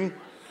wondering.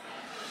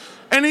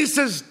 And he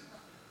says,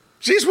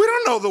 geez, we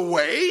don't know the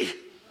way.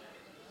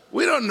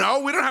 We don't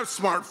know. We don't have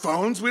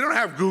smartphones. We don't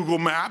have Google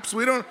Maps.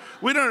 We're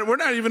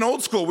not even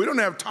old school. We don't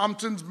have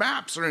Thompson's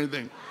maps or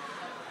anything.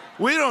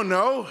 We don't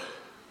know.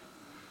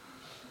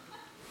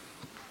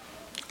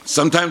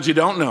 Sometimes you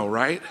don't know,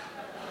 right?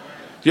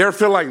 Do you ever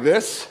feel like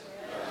this?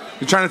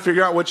 You're trying to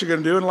figure out what you're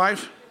going to do in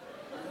life?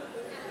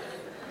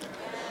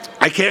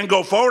 I can't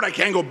go forward. I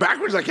can't go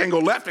backwards. I can't go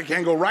left. I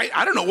can't go right.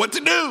 I don't know what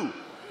to do.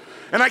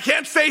 And I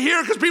can't stay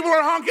here because people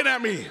are honking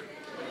at me.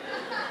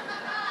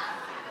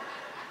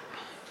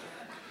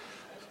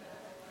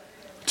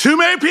 Too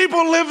many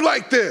people live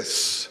like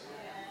this.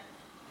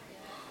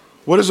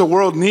 What does the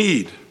world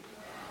need?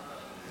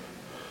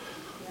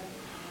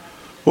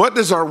 What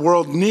does our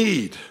world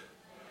need?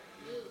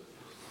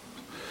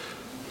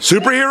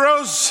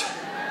 Superheroes?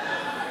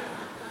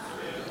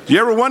 Do you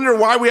ever wonder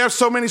why we have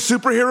so many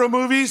superhero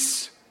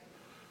movies?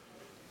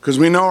 Because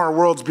we know our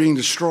world's being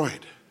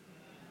destroyed.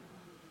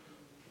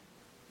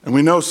 And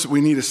we know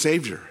we need a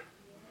savior.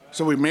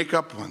 So we make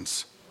up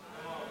ones.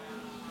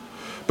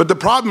 But the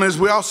problem is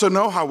we also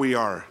know how we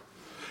are.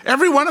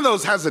 Every one of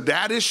those has a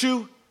dad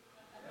issue.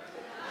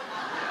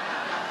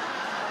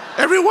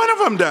 Every one of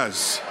them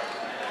does.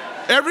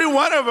 Every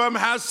one of them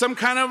has some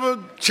kind of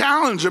a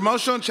challenge,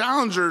 emotional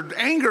challenge or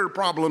anger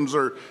problems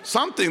or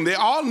something. They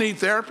all need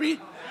therapy.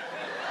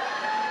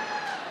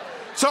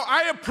 So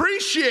I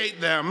appreciate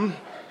them,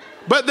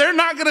 but they're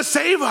not going to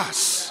save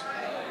us.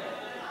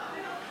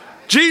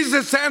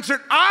 Jesus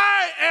answered,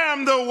 I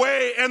am the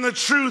way and the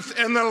truth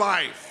and the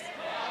life.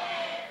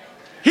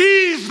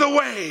 He's the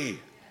way.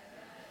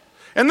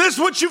 And this is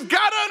what you've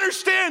got to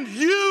understand.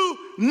 You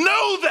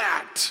know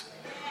that.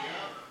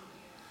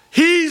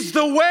 He's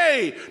the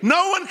way.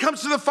 No one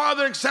comes to the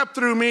Father except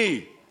through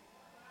me.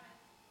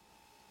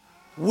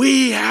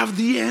 We have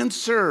the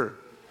answer.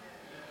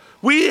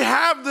 We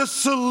have the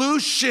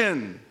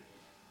solution.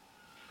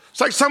 It's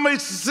like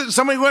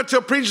somebody went to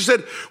a preacher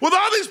and said, with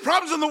all these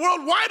problems in the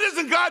world, why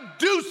doesn't God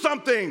do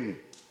something?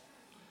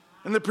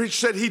 And the preacher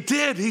said, he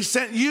did. He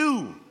sent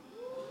you.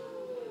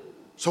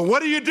 So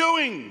what are you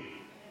doing?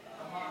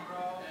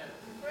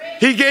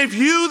 He gave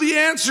you the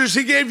answers.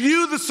 He gave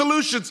you the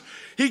solutions.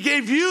 He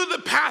gave you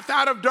the path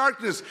out of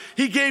darkness.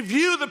 He gave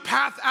you the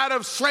path out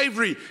of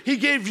slavery. He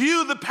gave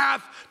you the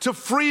path to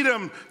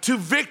freedom, to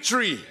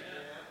victory.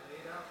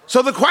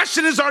 So the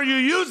question is, are you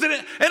using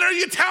it? And are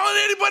you telling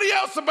anybody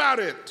else about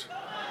it?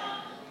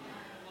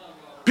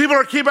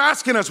 People keep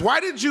asking us, why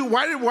did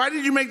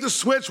you make the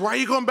switch? Why are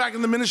you going back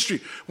in the ministry?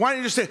 Why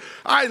didn't you say,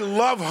 I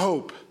love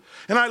hope.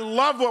 And I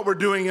love what we're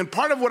doing. And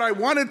part of what I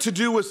wanted to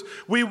do was,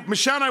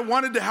 Michelle and I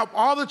wanted to help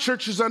all the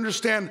churches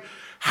understand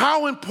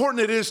how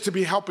important it is to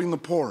be helping the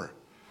poor.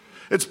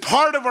 It's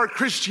part of our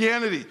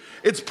Christianity.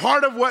 It's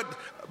part of what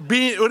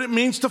it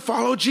means to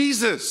follow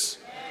Jesus.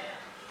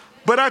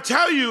 But I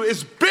tell you,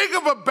 as big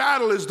of a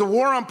battle as the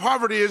war on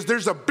poverty is,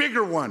 there's a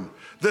bigger one,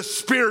 the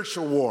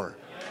spiritual war.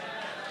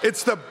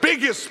 It's the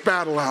biggest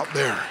battle out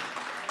there.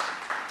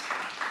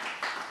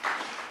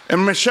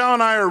 And Michelle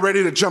and I are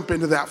ready to jump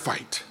into that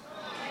fight.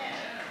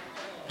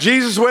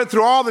 Jesus went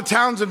through all the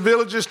towns and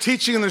villages,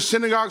 teaching in their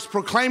synagogues,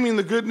 proclaiming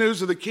the good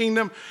news of the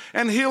kingdom,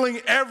 and healing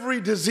every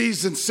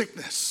disease and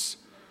sickness.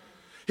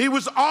 He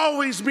was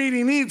always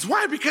meeting needs.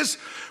 Why? Because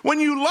when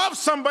you love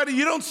somebody,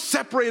 you don't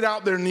separate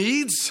out their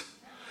needs.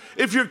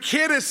 If your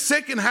kid is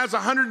sick and has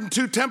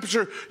 102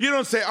 temperature, you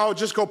don't say, oh,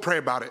 just go pray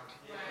about it.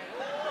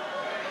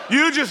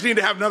 You just need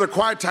to have another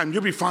quiet time.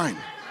 You'll be fine.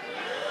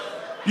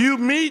 You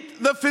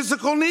meet the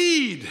physical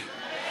need.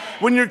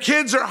 When your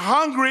kids are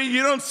hungry,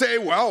 you don't say,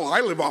 well, I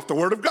live off the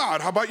word of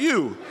God. How about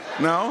you?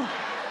 No.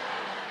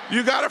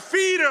 You got to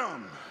feed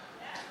them.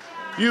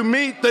 You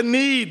meet the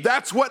need.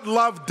 That's what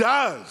love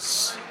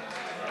does.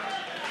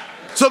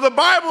 So the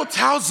Bible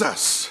tells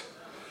us,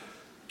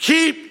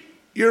 keep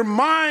your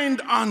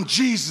mind on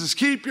Jesus.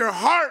 Keep your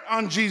heart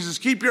on Jesus.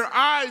 Keep your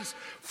eyes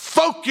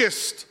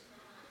focused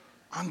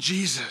on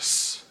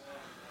Jesus.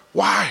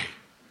 Why?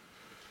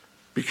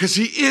 Because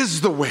he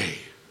is the way.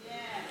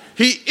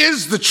 He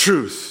is the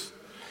truth.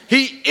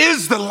 He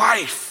is the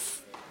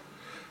life.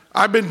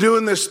 I've been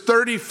doing this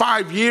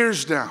 35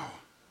 years now.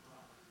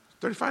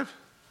 35?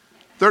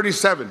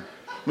 37.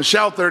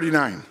 Michelle,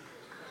 39.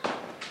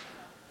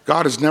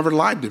 God has never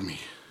lied to me.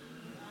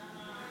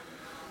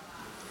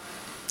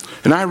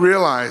 And I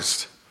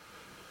realized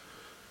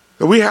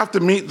that we have to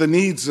meet the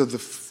needs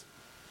of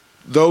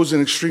those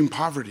in extreme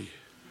poverty.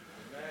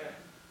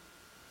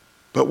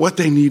 But what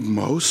they need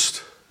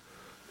most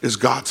is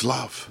God's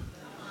love.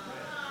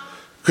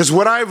 Because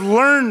what I've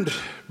learned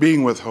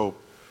being with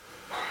Hope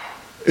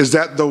is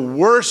that the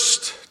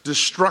worst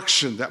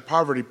destruction that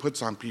poverty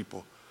puts on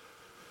people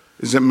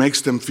is it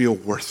makes them feel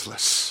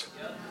worthless.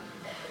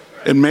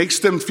 It makes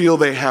them feel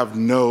they have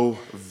no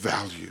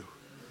value.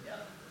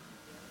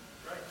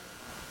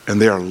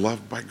 And they are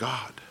loved by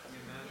God.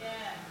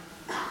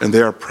 And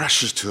they are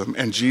precious to Him.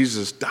 And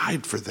Jesus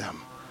died for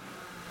them.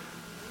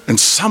 And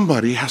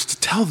somebody has to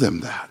tell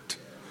them that.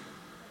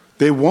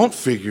 They won't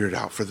figure it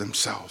out for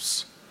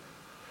themselves.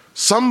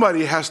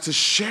 Somebody has to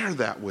share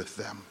that with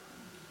them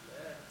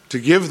to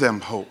give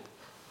them hope.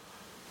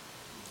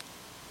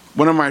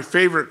 One of my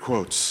favorite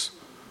quotes,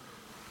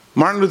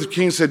 Martin Luther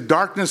King said,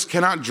 "Darkness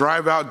cannot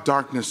drive out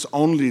darkness,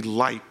 only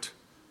light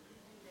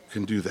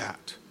can do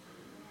that.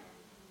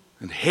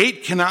 And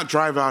hate cannot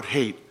drive out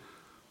hate,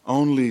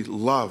 only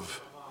love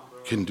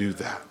can do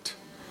that."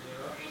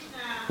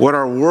 What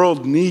our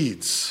world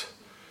needs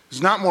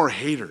is not more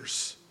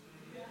haters.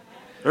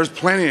 There's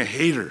plenty of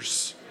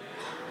haters.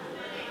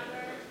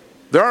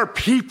 There are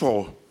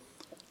people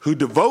who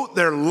devote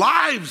their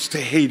lives to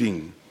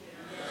hating.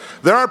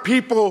 There are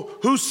people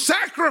who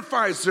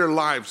sacrifice their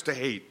lives to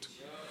hate.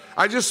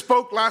 I just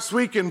spoke last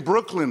week in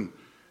Brooklyn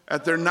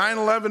at their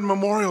 9/11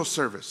 memorial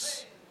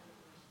service.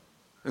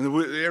 And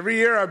every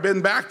year I've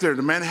been back there,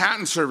 the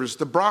Manhattan service,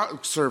 the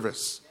Bronx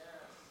service,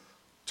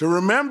 to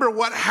remember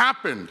what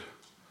happened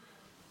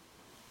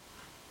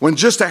when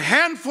just a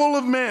handful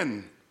of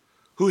men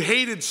who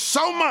hated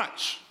so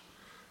much,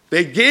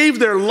 they gave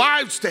their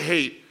lives to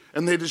hate,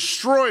 and they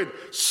destroyed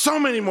so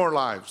many more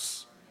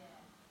lives.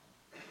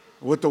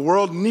 What the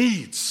world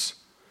needs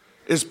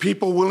is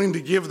people willing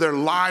to give their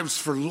lives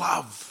for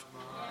love,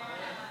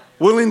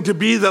 willing to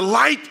be the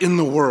light in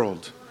the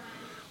world,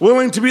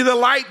 willing to be the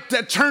light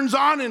that turns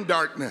on in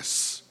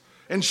darkness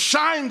and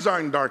shines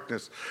on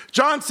darkness.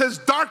 John says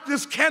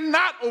darkness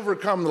cannot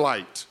overcome the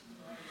light.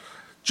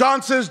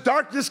 John says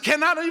darkness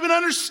cannot even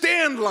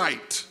understand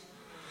light.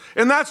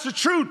 And that's the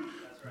truth.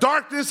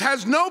 Darkness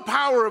has no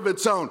power of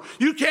its own.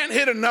 You can't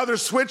hit another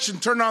switch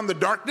and turn on the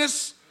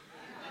darkness.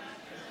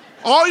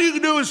 All you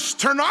can do is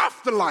turn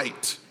off the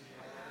light.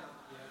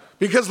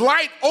 Because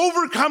light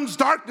overcomes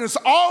darkness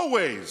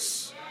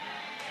always.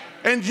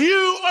 And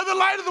you are the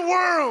light of the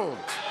world.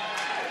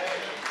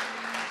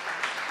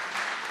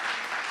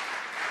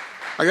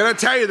 I got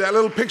to tell you, that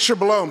little picture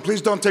below, and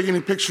please don't take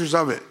any pictures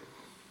of it.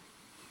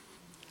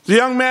 The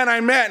young man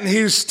I met, and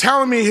he's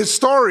telling me his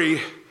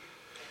story.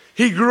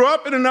 He grew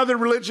up in another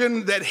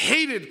religion that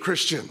hated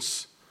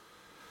Christians.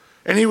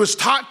 And he was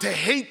taught to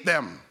hate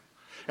them.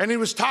 And he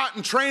was taught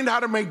and trained how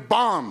to make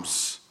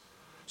bombs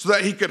so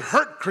that he could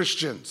hurt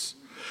Christians.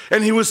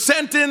 And he was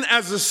sent in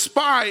as a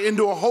spy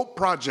into a hope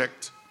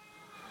project.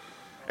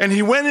 And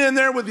he went in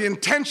there with the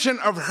intention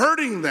of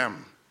hurting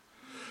them.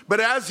 But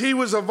as he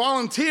was a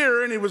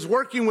volunteer and he was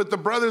working with the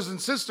brothers and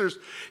sisters,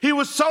 he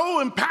was so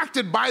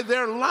impacted by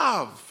their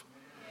love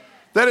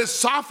that it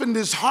softened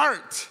his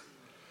heart.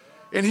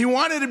 And he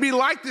wanted to be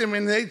like them.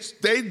 And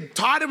they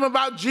taught him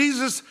about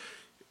Jesus.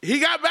 He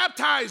got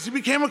baptized. He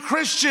became a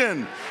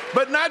Christian.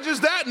 But not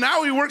just that,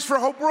 now he works for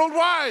Hope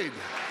Worldwide.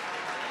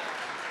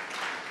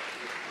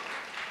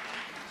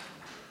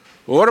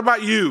 Well, what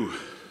about you?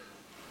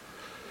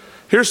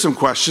 Here's some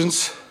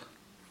questions.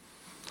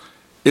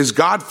 Is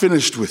God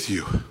finished with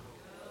you?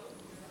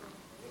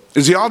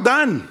 Is He all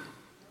done?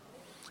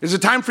 Is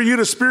it time for you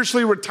to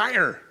spiritually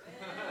retire?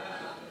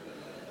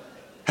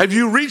 Have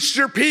you reached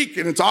your peak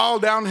and it's all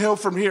downhill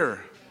from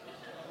here?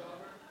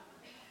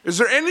 Is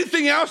there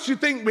anything else you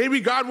think maybe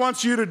God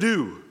wants you to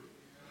do?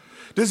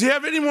 Does He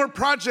have any more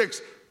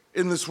projects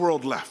in this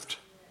world left?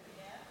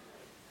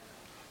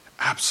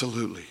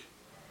 Absolutely.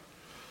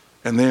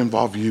 And they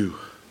involve you.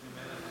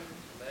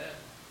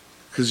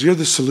 Because you're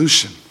the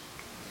solution.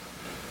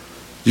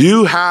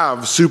 You have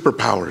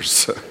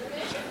superpowers.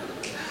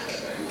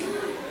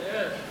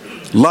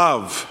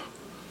 Love,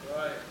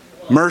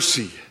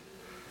 mercy,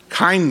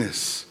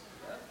 kindness,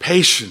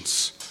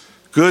 patience,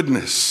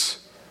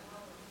 goodness.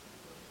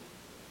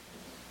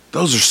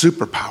 Those are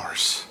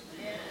superpowers.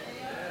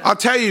 I'll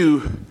tell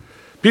you,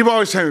 people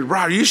always say,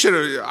 "Rob, you should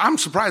have," I'm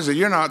surprised that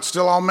you're not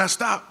still all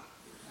messed up.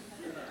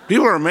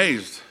 People are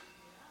amazed.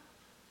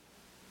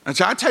 And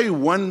so I'll tell you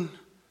one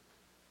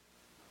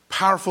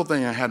powerful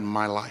thing I had in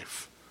my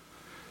life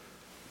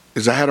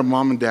is I had a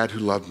mom and dad who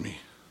loved me.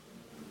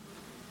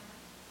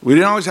 We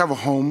didn't always have a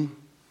home.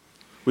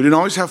 We didn't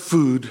always have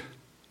food.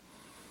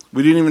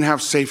 We didn't even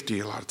have safety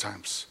a lot of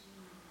times.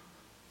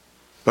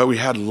 But we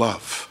had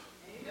love.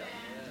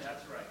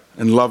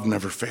 And love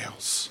never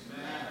fails.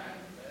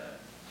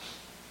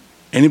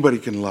 Anybody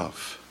can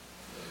love.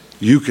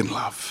 You can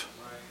love.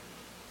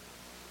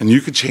 And you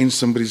can change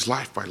somebody's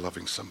life by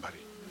loving somebody.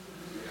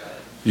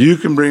 You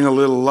can bring a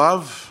little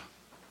love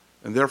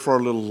and therefore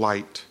a little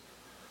light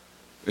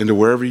into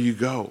wherever you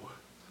go.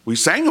 We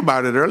sang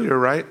about it earlier,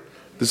 right?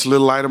 This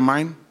little light of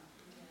mine,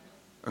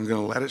 I'm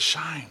going to let it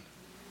shine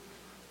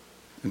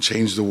and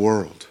change the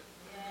world.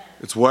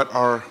 It's what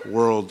our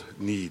world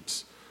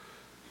needs.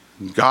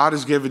 God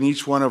has given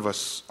each one of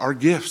us our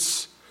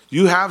gifts.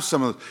 You have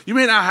some of them. You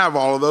may not have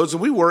all of those,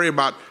 and we worry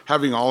about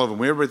having all of them.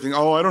 We ever think,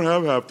 oh, I don't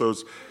have half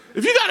those.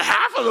 If you got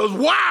half of those,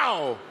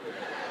 wow.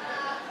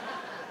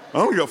 I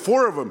only got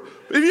 4 of them.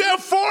 If you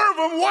have 4 of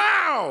them,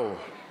 wow.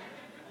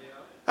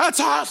 That's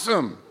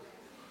awesome.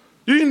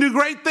 You can do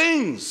great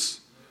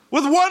things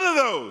with one of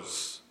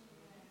those.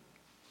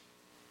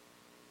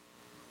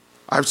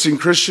 I've seen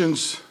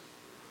Christians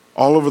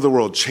all over the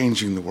world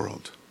changing the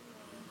world,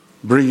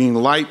 bringing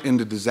light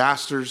into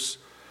disasters,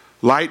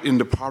 light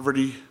into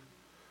poverty,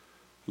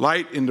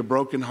 light into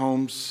broken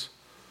homes,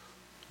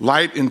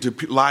 light into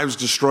lives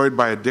destroyed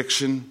by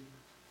addiction,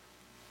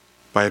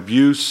 by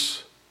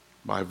abuse,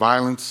 by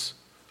violence.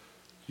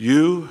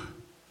 You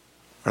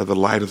are the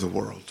light of the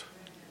world.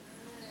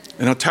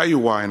 And I'll tell you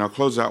why, and I'll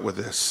close out with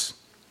this.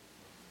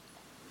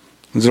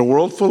 In a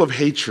world full of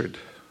hatred,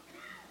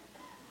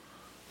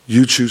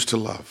 you choose to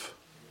love.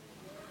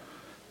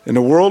 In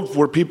a world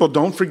where people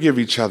don't forgive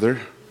each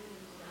other,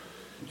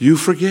 you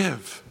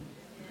forgive.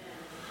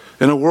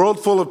 In a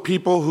world full of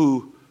people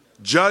who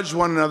judge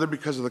one another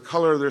because of the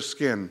color of their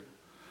skin,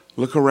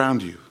 look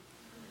around you.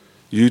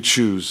 You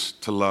choose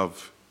to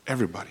love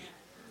everybody,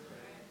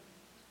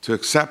 to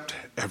accept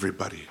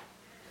everybody,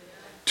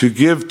 to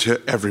give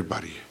to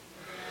everybody.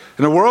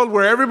 In a world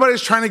where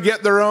everybody's trying to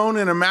get their own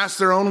and amass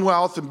their own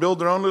wealth and build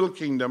their own little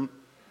kingdom,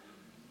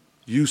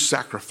 you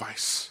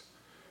sacrifice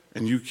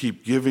and you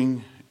keep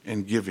giving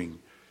and giving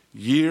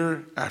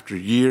year after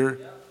year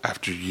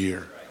after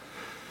year.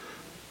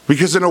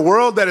 Because in a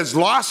world that has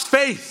lost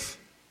faith,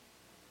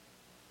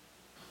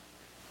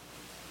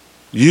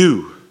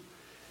 you,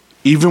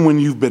 even when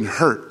you've been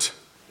hurt,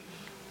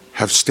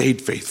 have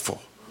stayed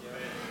faithful.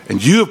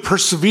 And you have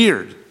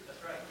persevered.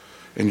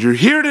 And you're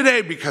here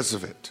today because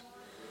of it.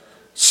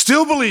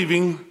 Still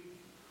believing,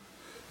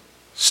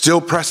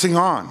 still pressing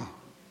on.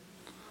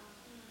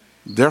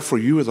 Therefore,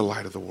 you are the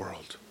light of the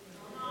world.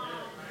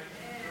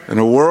 In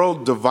a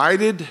world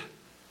divided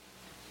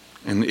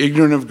and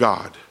ignorant of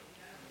God,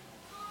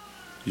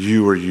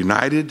 you are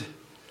united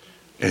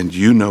and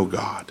you know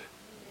God.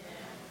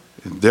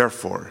 And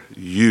therefore,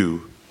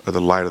 you are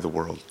the light of the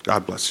world.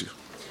 God bless you.